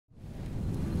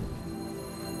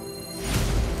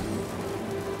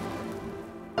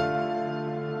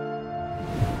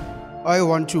I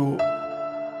want to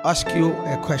ask you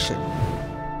a question.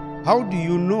 How do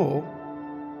you know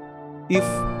if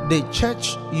the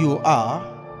church you are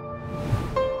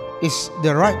is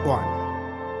the right one?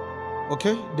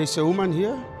 Okay, there's a woman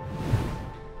here.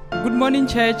 Good morning,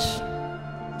 church.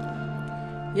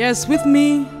 Yes, with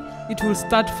me, it will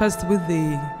start first with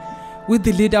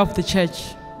the leader of the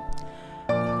church.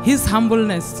 His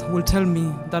humbleness will tell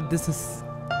me that this is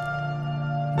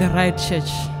the right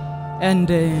church. And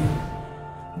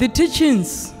the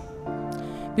teachings,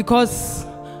 because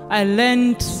I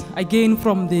learned again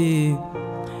from the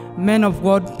man of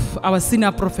God, our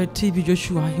senior prophet T.B.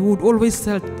 Joshua. He would always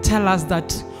tell us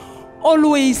that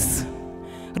always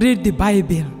read the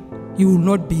Bible. You will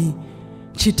not be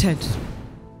cheated.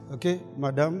 Okay,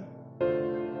 madam.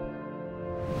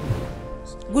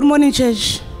 Good morning,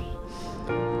 church.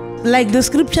 Like the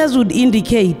scriptures would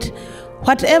indicate,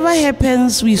 whatever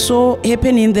happens, we saw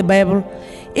happen in the Bible,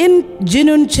 in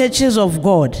genuine churches of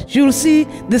God, you'll see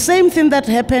the same thing that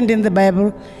happened in the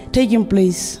Bible taking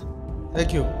place.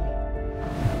 Thank you.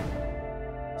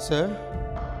 Sir?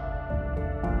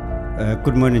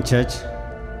 Good morning, church.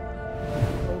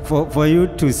 For you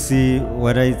to see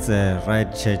whether it's a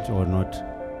right church or not,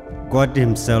 God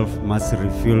himself must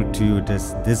reveal to you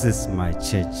this is my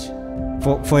church.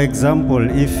 For example,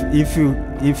 if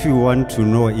you want to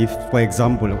know if, for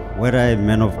example, whether a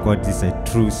man of God is a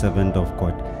true servant of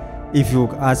God, if you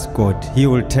ask God, he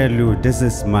will tell you, this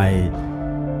is my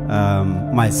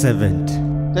my servant.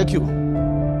 Thank you.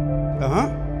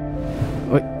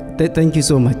 Thank you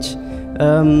so much.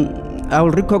 I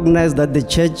will recognize that the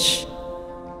church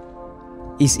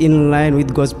is in line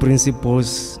with God's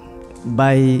principles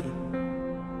by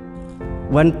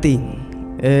one thing.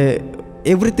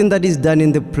 Everything that is done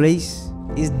in the place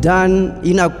is done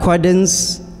in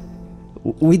accordance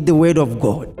with the word of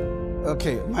God.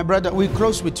 Okay, my brother, we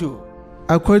close with you.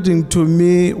 According to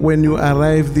me, when you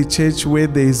arrive the church where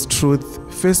there is truth,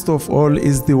 first of all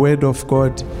is the word of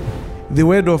God. The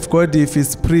word of God, if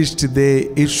it's preached there,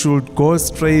 it should go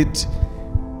straight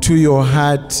to your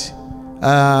heart.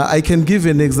 I can give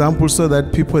an example so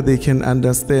that people, they can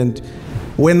understand.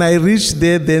 When I reach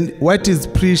there, then what is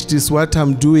preached is what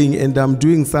I'm doing, and I'm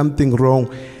doing something wrong.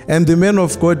 And the man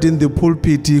of God in the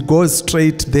pulpit, he goes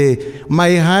straight there.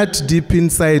 My heart deep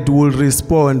inside will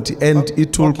respond, and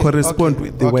it will correspond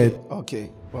with the word.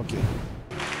 Okay.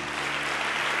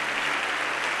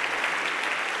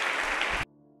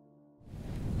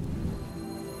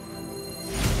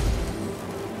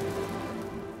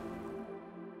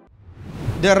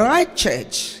 The right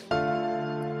church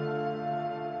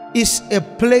is a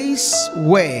place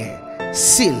where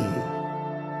sin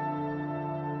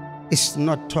is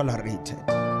not tolerated.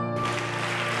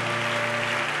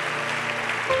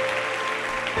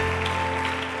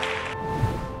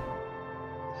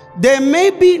 There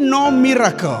may be no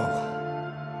miracle,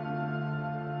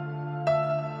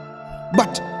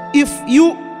 but if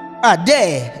you are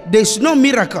there, there's no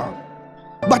miracle,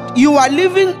 but you are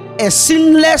living a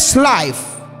sinless life.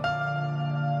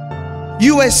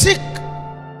 You are sick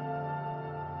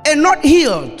and not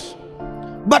healed,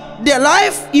 but the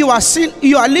life you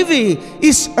are living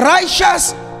is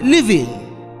righteous living.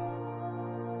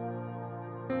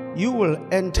 You will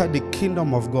enter the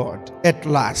kingdom of God at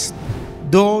last,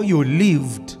 though you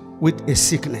lived with a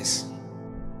sickness.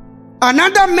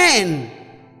 Another man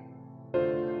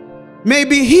may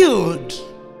be healed,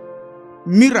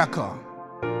 miracle,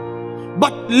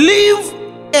 but live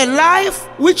a life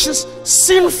which is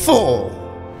sinful.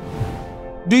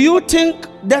 Do you think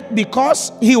that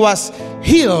because he was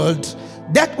healed,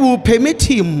 that will permit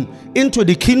him into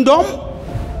the kingdom?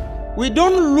 We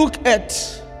don't look at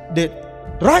the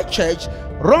right church,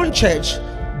 wrong church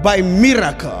by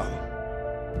miracle,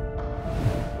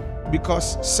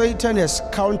 because Satan has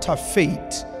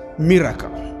counterfeit miracle,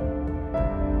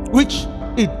 which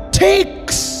it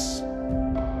takes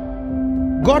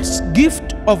God's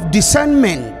gift of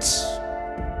discernment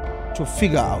to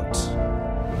figure out.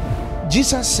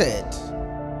 Jesus said,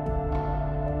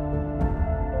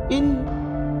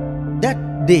 in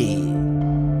that day,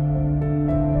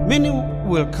 many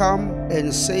will come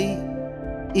and say,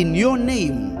 in your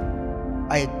name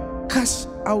I cast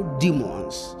out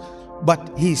demons.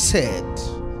 But he said,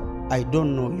 I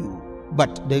don't know you.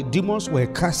 But the demons were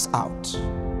cast out,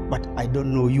 but I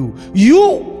don't know you.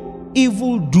 You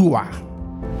evildoer.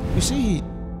 You see, he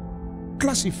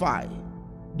classified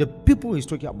the people he's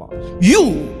talking about.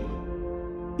 You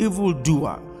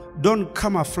evildoer, don't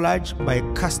camouflage by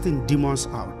casting demons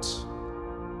out,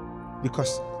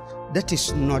 because that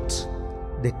is not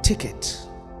the ticket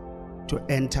to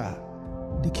enter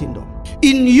the kingdom.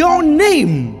 In your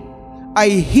name I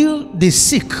heal the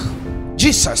sick,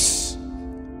 Jesus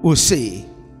will say,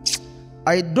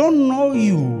 I don't know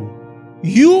you,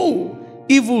 you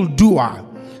evildoer.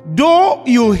 Though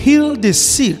you heal the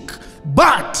sick,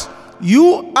 but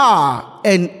you are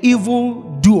an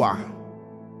evildoer.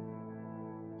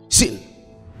 Sin.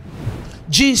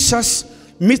 Jesus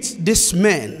meets this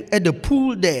man at the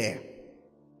pool there.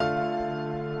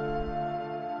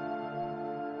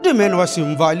 The man was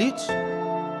invalid.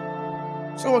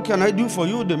 So what can I do for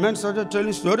you? The man started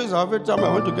telling stories. Every time I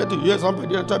want to get to hear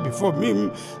somebody enter before me,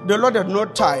 the Lord had no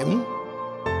time.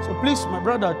 So please, my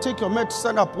brother, take your mat,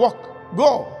 stand up, walk,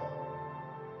 go.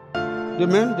 The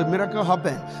man, the miracle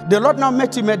happened. The Lord now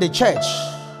met him at the church.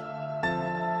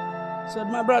 He said,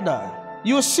 my brother,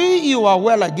 you see you are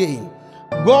well again.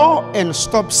 Go and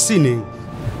stop sinning.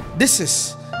 This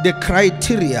is the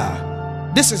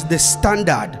criteria. This is the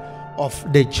standard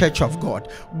of the church of God.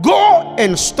 Go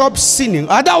and stop sinning.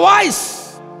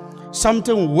 Otherwise,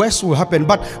 something worse will happen.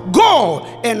 But go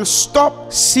and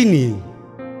stop sinning.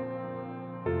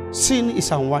 Sin is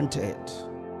unwanted.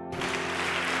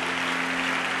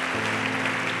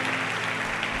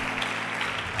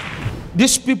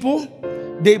 These people,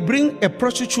 they bring a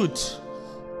prostitute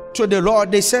to the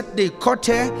Lord. They said they caught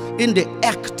her in the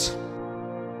act.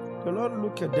 The Lord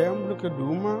look at them, look at the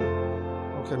woman.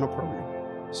 Okay, no problem.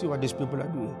 See what these people are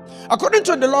doing. According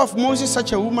to the law of Moses,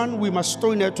 such a woman, we must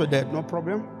stone her to death. No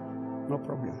problem. No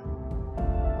problem.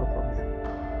 No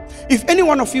problem. If any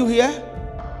one of you here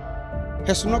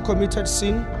has not committed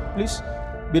sin, please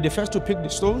be the first to pick the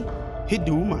stone, hit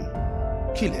the woman,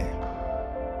 kill her.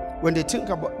 When they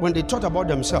thought about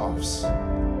themselves,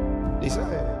 they said,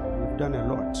 hey, we've done a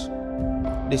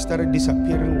lot. They started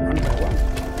disappearing one by one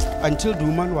until the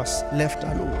woman was left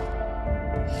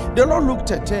alone. The Lord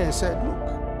looked at her and said,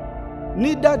 look,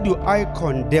 neither do I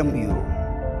condemn you.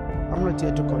 I'm not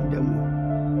here to condemn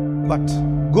you. But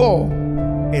go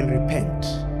and repent.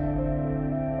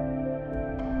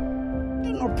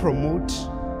 Do not promote.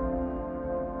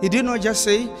 He did not just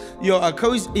say, your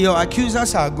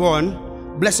accusers are gone.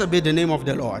 Blessed be the name of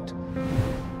the Lord.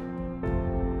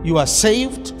 You are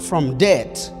saved from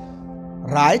death,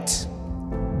 right?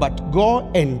 But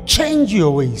go and change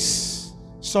your ways.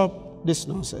 Stop this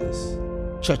nonsense,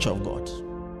 Church of God.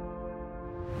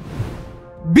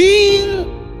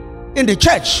 Being in the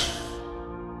church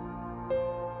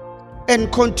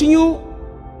and continue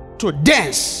to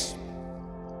dance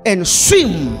and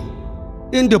swim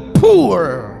in the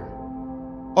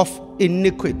pool of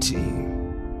iniquity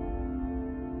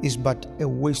is but a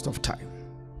waste of time.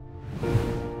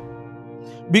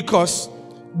 Because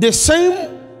the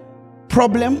same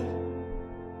problem,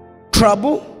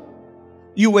 trouble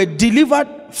you were delivered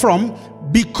from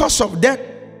because of that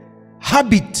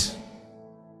habit,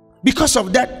 because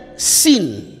of that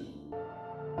sin,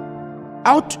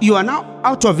 you are now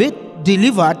out of it,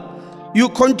 delivered. You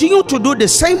continue to do the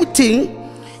same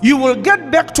thing, you will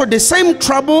get back to the same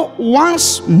trouble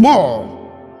once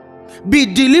more. Be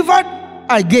delivered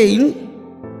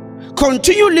again,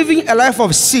 continue living a life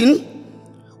of sin,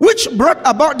 which brought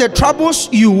about the troubles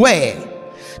you were.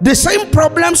 The same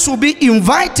problems will be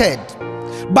invited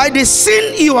by the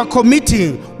sin you are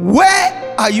committing.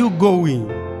 Where are you going?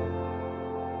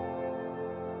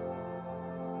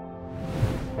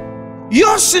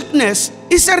 Your sickness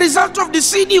is a result of the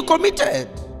sin you committed.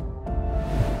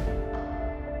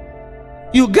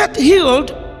 You get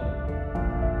healed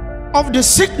of the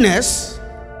sickness,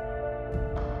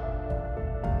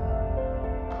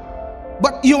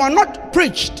 but you are not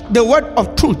preached the word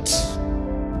of truth.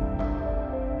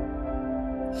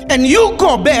 And you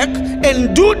go back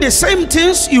and do the same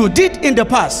things you did in the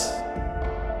past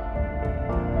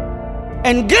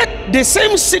and get the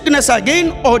same sickness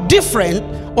again, or different,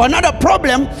 or another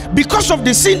problem because of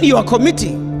the sin you are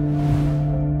committing,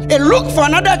 and look for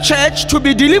another church to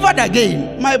be delivered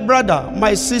again. My brother,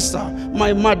 my sister,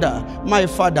 my mother, my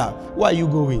father, where are you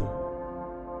going?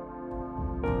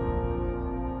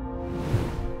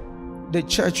 The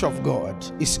church of God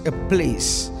is a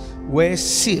place where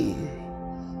sin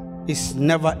is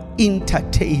never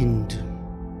entertained.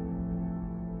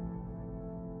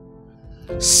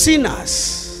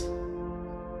 Sinners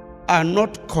are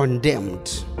not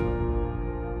condemned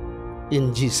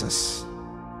in Jesus,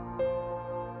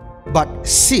 but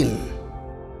sin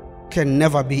can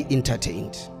never be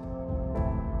entertained.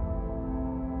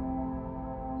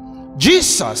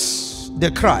 Jesus, the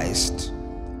Christ,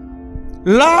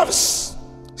 loves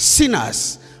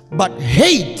sinners but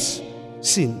hates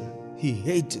sin. He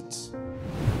hates it.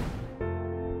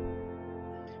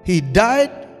 He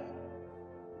died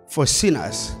for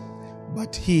sinners,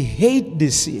 but he hates the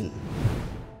sin.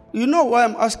 You know why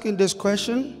I'm asking this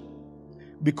question?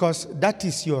 Because that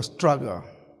is your struggle,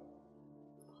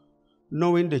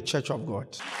 knowing the church of God.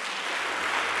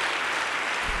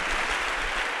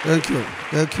 Thank you.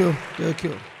 Thank you. Thank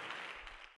you.